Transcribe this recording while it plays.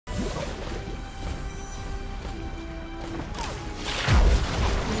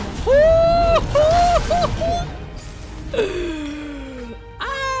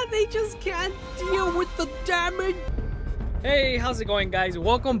can't deal with the damage. Hey, how's it going, guys?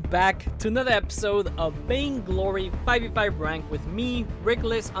 Welcome back to another episode of Vainglory 5v5 rank with me,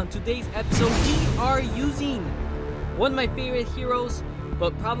 RickLess. On today's episode, we are using one of my favorite heroes,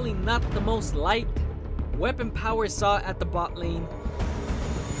 but probably not the most liked. Weapon power Saw at the bot lane.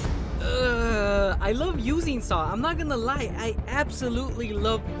 I love using Saw. I'm not gonna lie, I absolutely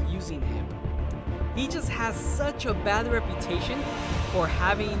love using him. He just has such a bad reputation for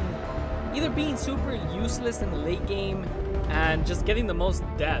having either being super useless in the late game and just getting the most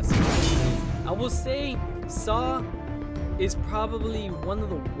deaths. I will say Saw is probably one of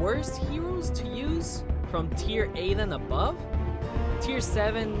the worst heroes to use from tier 8 and above. Tier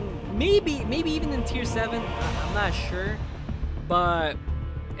 7, maybe even in tier 7, I'm not sure. But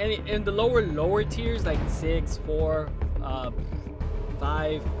in the lower tiers like 6, 4,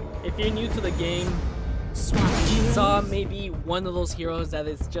 5, if you're new to the game, Saw may be one of those heroes that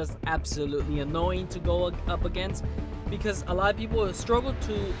is just absolutely annoying to go up against, because a lot of people struggle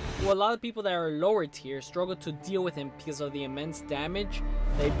to, well, a lot of people that are lower tier struggle to deal with him because of the immense damage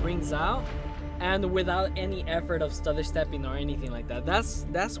that he brings out, and without any effort of stutter stepping or anything like that.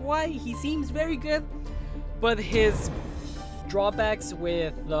 That's why he seems very good, but his drawbacks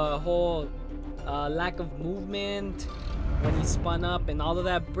with the whole lack of movement when he spun up and all of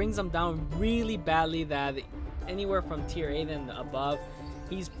that brings him down really badly, that anywhere from tier 8 and above,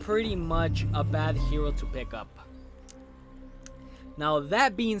 he's pretty much a bad hero to pick up. Now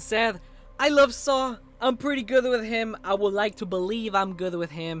that being said, I love Saw. I'm pretty good with him. I would like to believe I'm good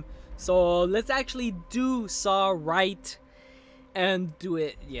with him. So let's actually do Saw right and do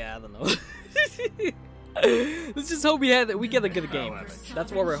it. Yeah, I don't know. Let's just hope we get a good game.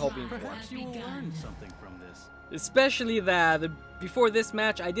 That's what we're hoping for. Especially that before this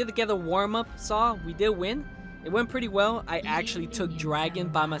match, I did get a warm-up Saw. We did win. It went pretty well. I actually took Dragon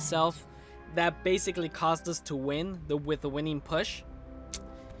by myself. That basically caused us to win with the winning push.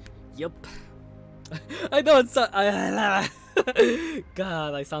 Yup. I know it's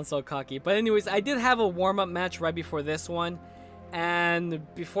God, I sound so cocky. But anyways, I did have a warm-up match right before this one. And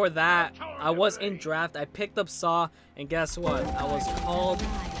before that, I was in draft. I picked up Saw, and guess what? I was called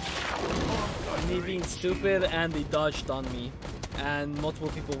me being stupid, and they dodged on me. And multiple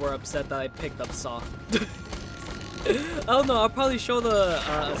people were upset that I picked up Saw. I don't know, I'll probably show a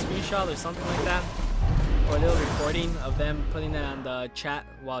screenshot or something like that, or a little recording of them putting it on the chat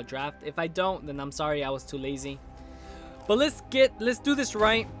while draft. If I don't, then I'm sorry, I was too lazy. But let's do this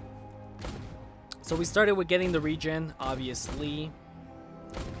right. So we started with getting the regen, obviously,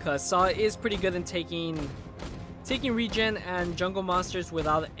 because Saw is pretty good in taking regen and jungle monsters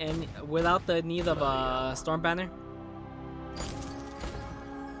without the need of a storm banner.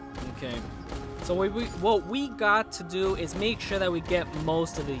 Okay. So what we got to do is make sure that we get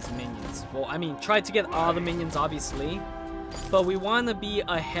most of these minions. Well, I mean, try to get all the minions, obviously, but we want to be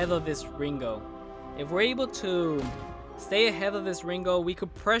ahead of this Ringo. If we're able to stay ahead of this Ringo, we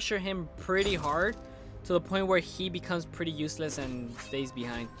could pressure him pretty hard to the point where he becomes pretty useless and stays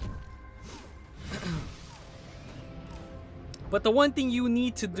behind. But the one thing you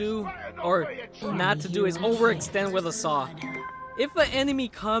need to do, or not to do, is overextend with a Saw. If an enemy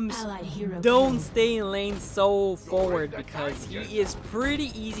comes, don't stay in lane so forward, because he is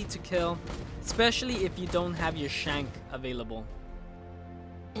pretty easy to kill, especially if you don't have your shank available.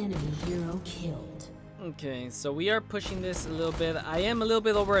 Enemy hero killed. Okay, so we are pushing this a little bit. I am a little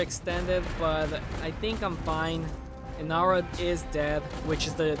bit overextended, but I think I'm fine. Inara is dead, which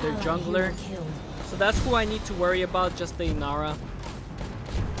is their jungler. So that's who I need to worry about, just the Inara.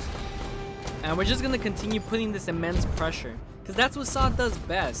 And we're just gonna continue putting this immense pressure, because that's what Saw does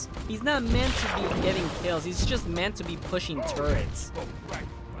best. He's not meant to be getting kills, he's just meant to be pushing turrets.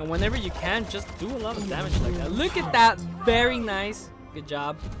 And whenever you can, just do a lot of damage like that. Look at that, very nice. Good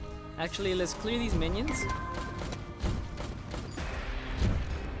job. Actually, let's clear these minions.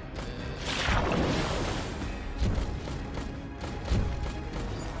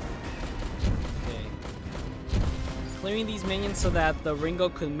 Clearing these minions so that the Ringo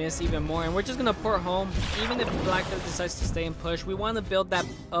could miss even more, and we're just gonna port home. Even if Black Death decides to stay and push, we want to build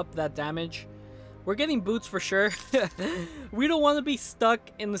that damage. We're getting boots for sure. We don't want to be stuck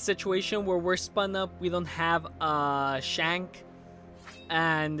in the situation where we're spun up, we don't have a shank,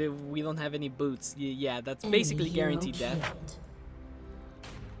 and we don't have any boots. Yeah, that's basically guaranteed death.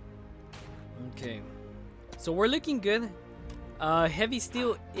 Okay, so we're looking good. Heavy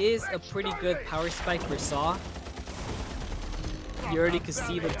Steel is a pretty good power spike for Saw. You already could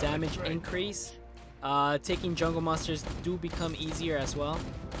see the damage increase. Taking jungle monsters do become easier as well.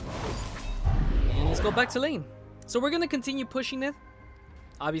 And let's go back to lane. So we're gonna continue pushing it,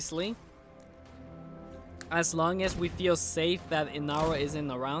 obviously. as long as we feel safe that Inara isn't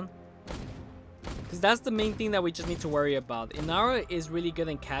around. Because that's the main thing that we just need to worry about. Inara is really good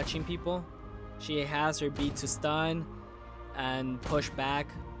in catching people. She has her beat to stun and push back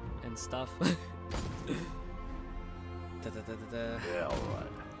and stuff. Yeah,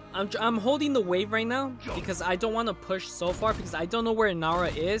 alright. I'm holding the wave right now because I don't want to push so far because I don't know where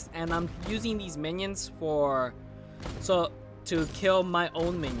Inara is, and I'm using these minions to kill my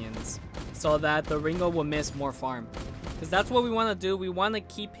own minions so that the Ringo will miss more farm. Because that's what we want to do. We want to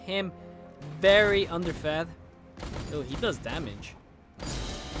keep him very underfed. Oh, he does damage.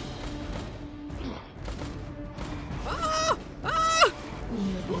 Ah! Ah!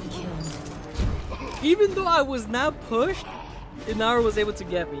 Even though I was not pushed, Inara was able to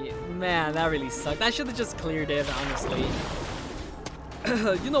get me. Man, that really sucked. I should have just cleared it, honestly.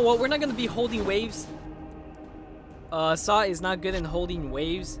 You know what? We're not going to be holding waves. Saw is not good in holding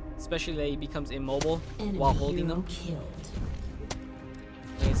waves, especially that he becomes immobile while holding them.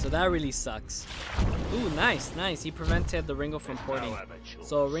 Okay, so that really sucks. Ooh, nice, nice. He prevented the Ringo from porting.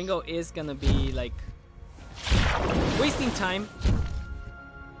 So Ringo is going to be, like, wasting time.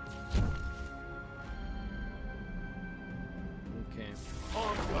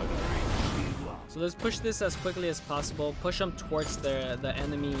 So let's push this as quickly as possible. Push them towards the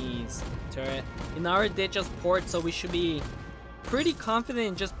enemy's turret. Inara did just port, so we should be pretty confident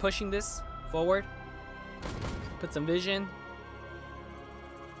in just pushing this forward. Put some vision.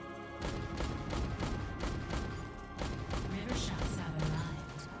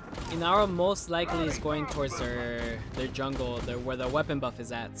 Inara most likely is going towards their jungle, where the weapon buff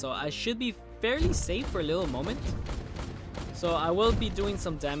is at. So I should be fairly safe for a little moment. So I will be doing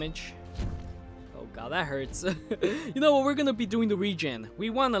some damage. Oh god, that hurts. You know what? We're gonna be doing the regen. We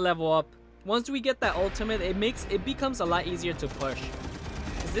want to level up. Once we get that ultimate, it becomes a lot easier to push.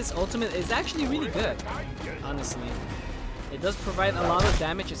 Because this ultimate is actually really good, honestly. It does provide a lot of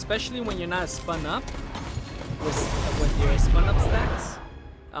damage, especially when you're not spun up with your spun up stacks.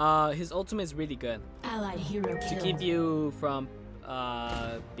 His ultimate is really good Allied hero to keep you from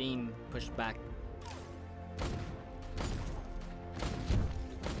being pushed back.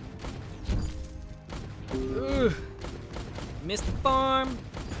 Ugh. Missed the farm,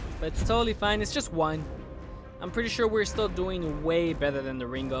 but it's totally fine. It's just one. I'm pretty sure we're still doing way better than the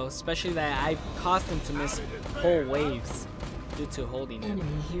Ringo, especially that I caused him to miss whole waves due to holding it.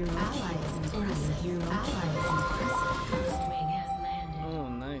 Oh,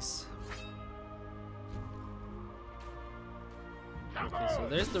 nice. Okay, so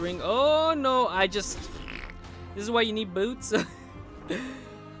there's the ring. Oh no, this is why you need boots.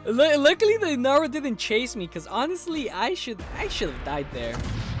 Luckily the Inara didn't chase me, because honestly I should have died there.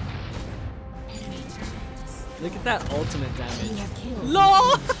 Look at that ultimate damage.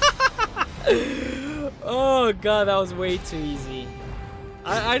 LOL! Oh god, that was way too easy.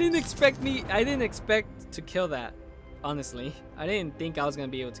 I didn't expect to kill that. Honestly, I didn't think I was gonna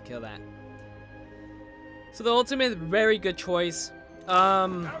be able to kill that. So the ultimate, very good choice.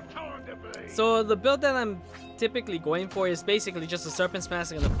 So the build that I'm typically going for is basically just a Serpent's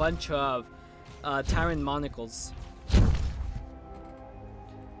Mask and a bunch of Tyrant Monocles.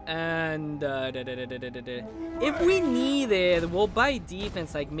 And if we need it, we'll buy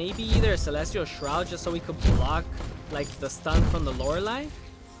defense, like maybe either a Celestial Shroud just so we could block like the stun from the Lorelei,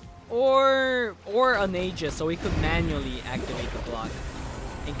 or an Aegis so we could manually activate the block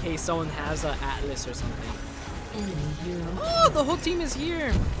in case someone has an Atlas or something. Oh, the whole team is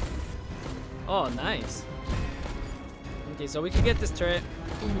here. Oh, nice. Okay, so we can get this turret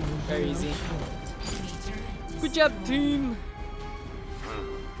very easy. Good job, team.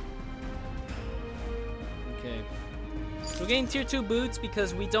 Okay, so we're getting tier 2 boots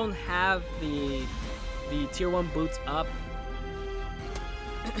because we don't have the tier 1 boots up.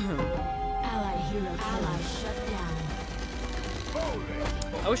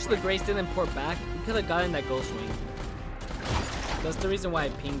 I wish the Grace didn't port back. We could have gotten that Ghost Wing. That's the reason why I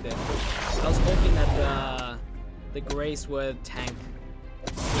pinged it. I was hoping that the Grace would tank.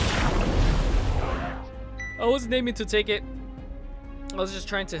 I wasn't aiming to take it. I was just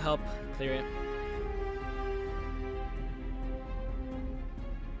trying to help clear it.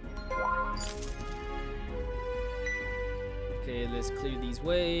 Okay, let's clear these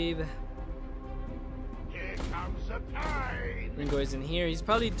wave. Here comes the pain. Ringo is in here. He's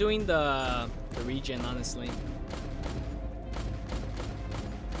probably doing the regen, honestly.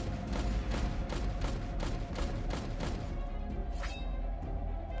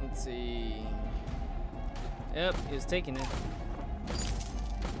 Let's see. Yep, he was taking it.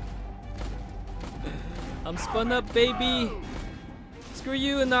 I'm spun up, baby. Screw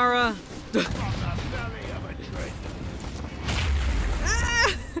you, Inara.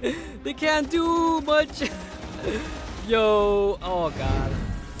 They can't do much. Yo, oh god.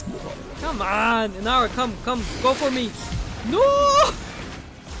 Come on, Inara, come, go for me. No!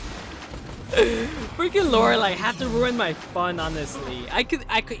 Freaking Lorelei had to ruin my fun, honestly. I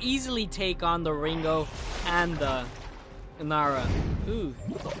could easily take on the Ringo and the Inara. Ooh.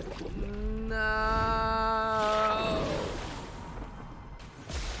 No.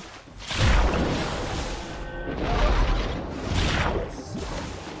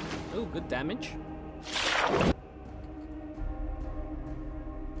 Oh, good damage.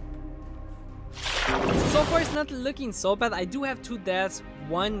 So far, it's not looking so bad. I do have 2 deaths,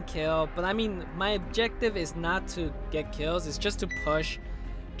 1 kill, but I mean, my objective is not to get kills. It's just to push,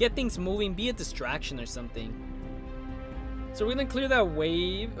 get things moving, be a distraction or something. So we're gonna clear that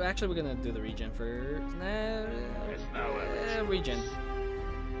wave. Actually, we're gonna do the regen first. Regen.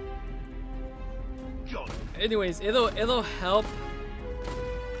 Anyways, it'll help.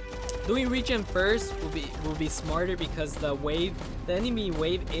 Doing regen first will be smarter because the enemy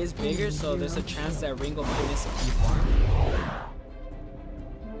wave is bigger, so there's a chance that Ringo might miss a key farm.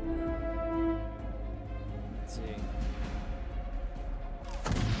 Let's see.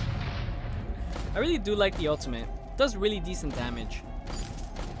 I really do like the ultimate. It does really decent damage.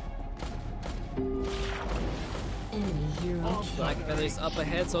 Black Feather's up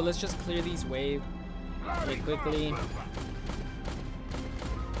ahead, so let's just clear these wave really quickly.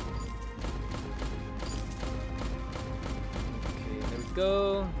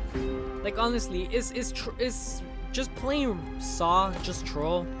 Go. Like honestly, is just playing Saw just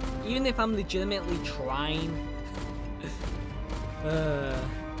troll? Even if I'm legitimately trying. I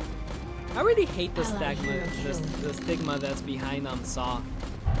really hate the stigma that's behind Saw.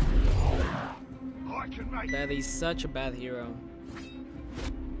 That he's such a bad hero.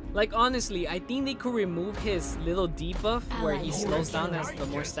 Like honestly, I think they could remove his little debuff where he slows down as the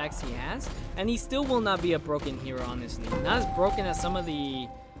more stacks he has, and he still will not be a broken hero, honestly. Not as broken as some of the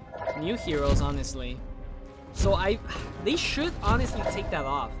new heroes, honestly. So they should honestly take that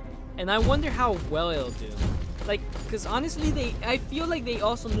off, and I wonder how well it'll do. Like, cause honestly, I feel like they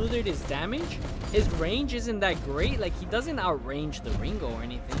also neutered his damage. His range isn't that great. Like he doesn't outrange the Ringo or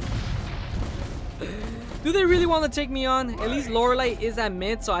anything. Do they really want to take me on? At least Lorelei is at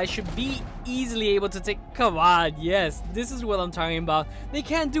mid, so I should be easily able to take... Come on, yes. This is what I'm talking about. They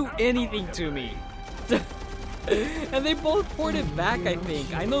can't do anything to me. And they both ported back, I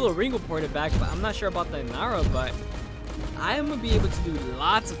think. I know the Ringo ported back, but I'm not sure about the Inara, but I'm going to be able to do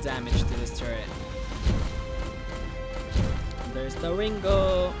lots of damage to this turret. There's the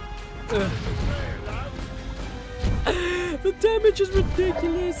Ringo. The damage is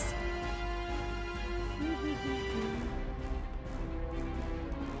ridiculous.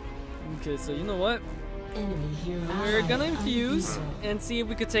 Okay, so you know what? We're gonna infuse and see if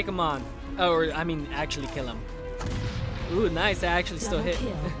we could take him on. Or, I mean, actually kill him. Ooh, nice. I actually still hit.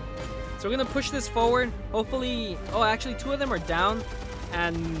 So we're gonna push this forward. Hopefully... Oh, actually, 2 of them are down.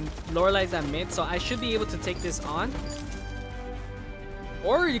 And Lorelei's at mid, so I should be able to take this on.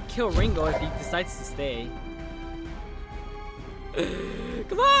 Or you kill Ringo if he decides to stay.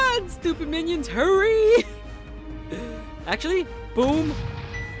 Come on, stupid minions, hurry! Actually, boom.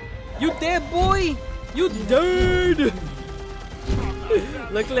 You dead, boy! You dead!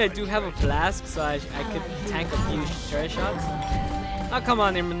 Luckily, I do have a flask, so I could tank a few turret shots. Oh, come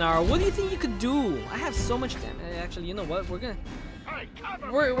on, Inara. What do you think you could do? I have so much damage. Actually, you know what? We're gonna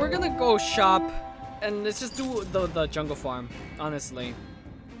go shop, and let's just do the jungle farm. Honestly,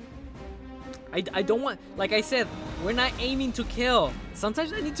 I don't want. Like I said, we're not aiming to kill.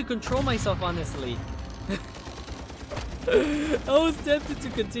 Sometimes I need to control myself. Honestly. I was tempted to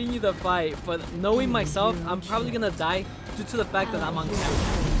continue the fight, but knowing myself, I'm probably gonna die due to the fact that I'm on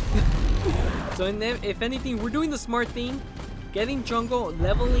camera. So if anything, we're doing the smart thing, getting jungle,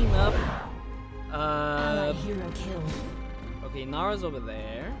 leveling up. Okay, Nara's over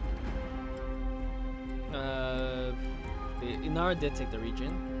there. Inara did take the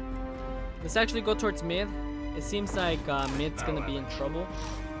regen. Let's actually go towards mid. It seems like mid's gonna be in trouble.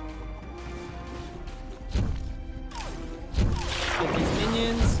 Get these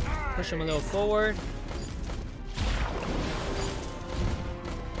minions, push them a little forward.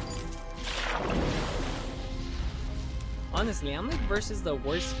 Honestly, I'm like versus the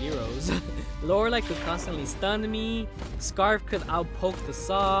worst heroes. Lorelei could constantly stun me, Scarf could outpoke the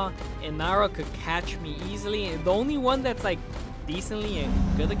Saw, Inara could catch me easily. And the only one that's like decently and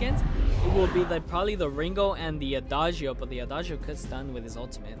good against it will be like probably the Ringo and the Adagio, but the Adagio could stun with his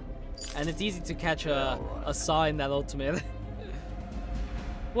ultimate. And it's easy to catch a Saw in that ultimate.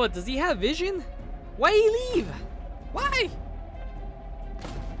 What, does he have vision? Why he leave? Why?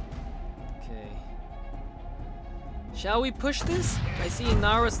 Okay. Shall we push this? I see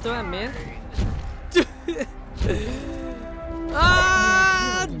Nara still at mid.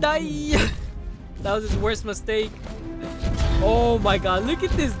 Ah, die! That was his worst mistake. Oh my god, look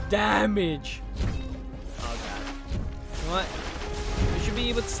at this damage. Oh god. You know what? We should be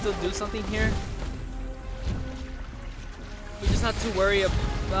able to still do something here. We just have to worry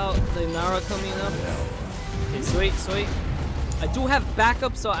about the Nara coming up. Okay, sweet, sweet. I do have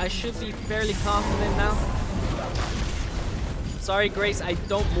backup, so I should be fairly confident now. Sorry, Grace, I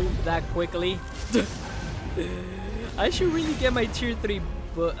don't move that quickly. I should really get my tier 3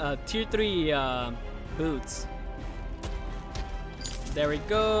 boots. There we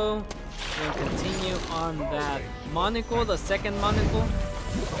go. We'll continue on that monocle, the second monocle.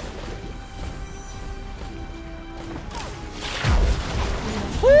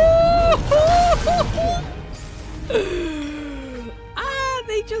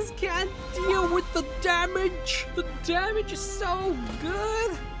 They just can't deal with the damage. The damage is so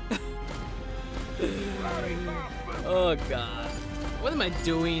good. Oh god. What am I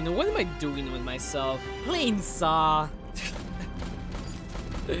doing? What am I doing with myself? Playing Saw.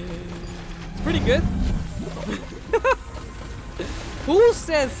 It's pretty good. Who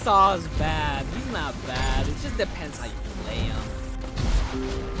says Saw's bad? He's not bad. It just depends how you play him.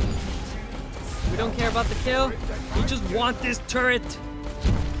 We don't care about the kill. We just want this turret.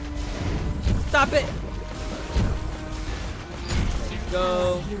 Stop it.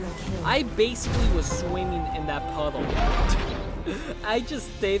 Go. I basically was swimming in that puddle. I just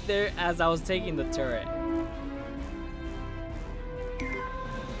stayed there as I was taking the turret.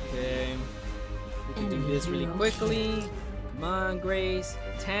 Okay. We can do this really quickly. Come on, Grace.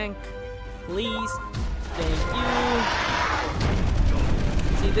 Tank. Please. Thank you.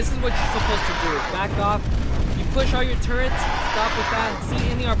 See, this is what you're supposed to do. Back off. You push all your turrets. Stop with that. See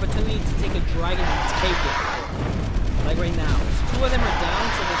any opportunity to take a dragon and take it. Like right now. 2 of them are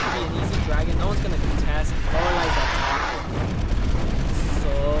down, so there should be an easy dragon. No one's gonna contest. Lorelai's at top.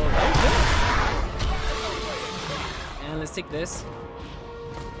 So, very good. And let's take this.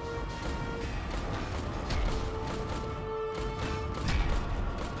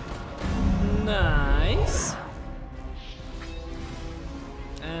 Nice.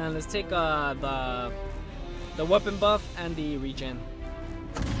 And let's take the weapon buff and the regen.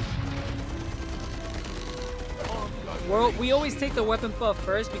 We always take the weapon buff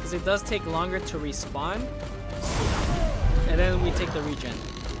first because it does take longer to respawn. And then we take the regen.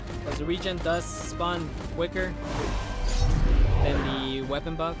 Because the regen does spawn quicker than the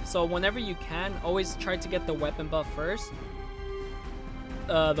weapon buff. So whenever you can, always try to get the weapon buff first.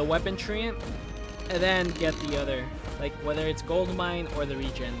 The weapon treant. And then get the other. Like whether it's gold mine or the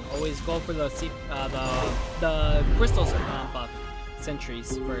regen. Always go for the crystal buff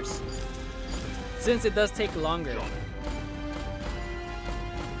sentries first. Since it does take longer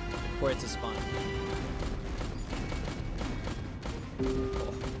for it to spawn.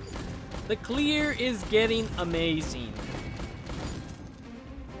 Oh. The clear is getting amazing.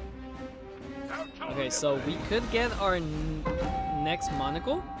 Okay, so we could get our next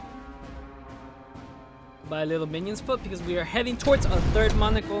monocle by Little Minion's Foot because we are heading towards a 3rd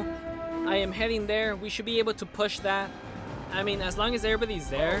monocle. I am heading there. We should be able to push that. I mean, as long as everybody's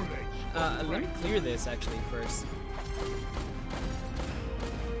there. Let me clear this actually first.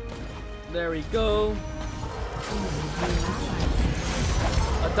 There we go.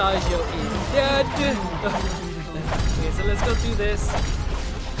 Adagio is dead. Okay, so let's go do this.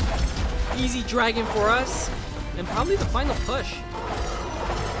 Easy dragon for us. And probably the final push.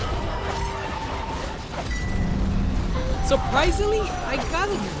 Surprisingly,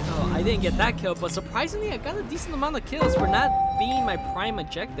 I didn't get that kill, but surprisingly, I got a decent amount of kills for not being my prime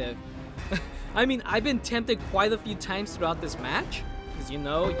objective. I mean, I've been tempted quite a few times throughout this match. Because, you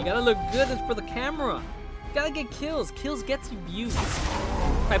know, you gotta look good for the camera. You gotta get kills. Kills gets you views.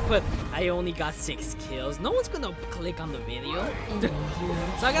 If I put, I only got 6 kills, no one's gonna click on the video.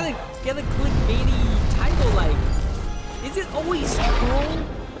 So I gotta get a clickbaity title like, is it always troll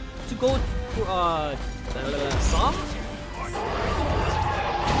to go soft?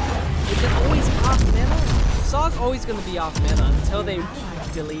 Is it always off meta? Saw's always gonna be off meta until they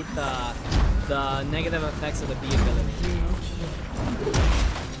delete the negative effects of the B ability.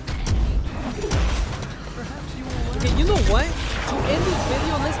 Okay, you know what? To end this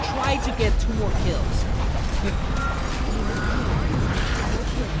video, let's try to get 2 more kills.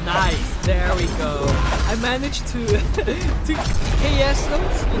 Nice, there we go. I managed to KS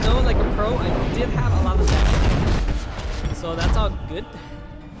those, you know, like a pro. I did have a lot of damage, so that's all good.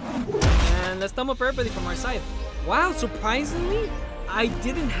 And let's thumb up everybody from our side. Wow, surprisingly, I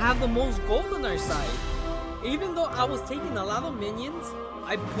didn't have the most gold on our side. Even though I was taking a lot of minions,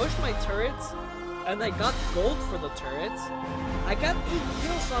 I pushed my turrets and I got gold for the turrets. I got 8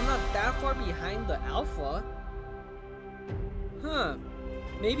 kills, so I'm not that far behind the alpha. Huh.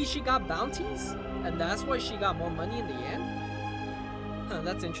 Maybe she got bounties and that's why she got more money in the end? Huh,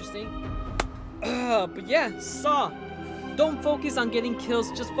 that's interesting. But yeah, Saw. Don't focus on getting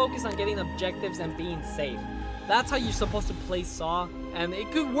kills, just focus on getting objectives and being safe. That's how you're supposed to play Saw, and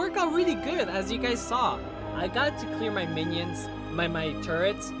it could work out really good, as you guys saw. I got to clear my minions, my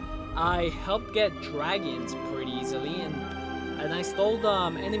turrets. I helped get dragons pretty easily, and I stole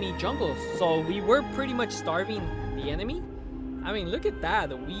the enemy jungles. So we were pretty much starving the enemy. I mean, look at that.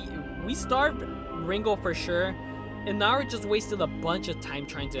 We starved Ringo for sure, and now we just wasted a bunch of time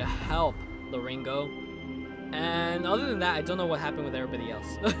trying to help the Ringo. And other than that, I don't know what happened with everybody else.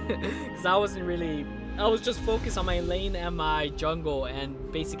 Because I was just focused on my lane and my jungle and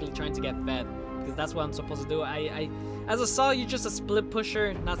basically trying to get fed. Because that's what I'm supposed to do. As a Saw, you're just a split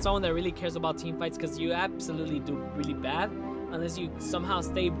pusher, not someone that really cares about team fights, because you absolutely do really bad unless you somehow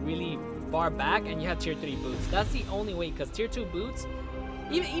stay really far back and you have tier 3 boots. That's the only way, because tier 2 boots,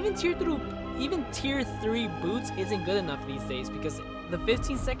 even tier 3 boots isn't good enough these days, because the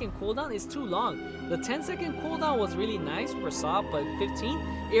 15-second cooldown is too long. The 10-second cooldown was really nice for Saw, but 15,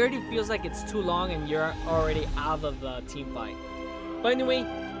 it already feels like it's too long and you're already out of the team fight. But anyway,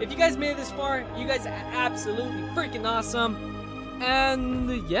 if you guys made it this far, you guys are absolutely freaking awesome.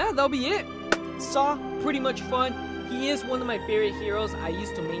 And yeah, that'll be it. Saw, pretty much fun. He is one of my favorite heroes. I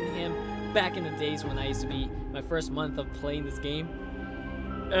used to main him back in the days when I used to be my first month of playing this game.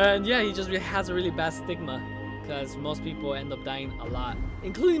 And yeah, he just has a really bad stigma, because most people end up dying a lot,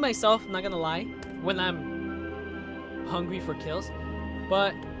 including myself, not gonna lie, when I'm hungry for kills.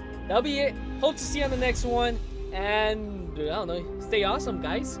 But that'll be it. Hope to see you on the next one, and I don't know, stay awesome,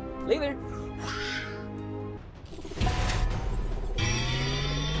 guys. Later.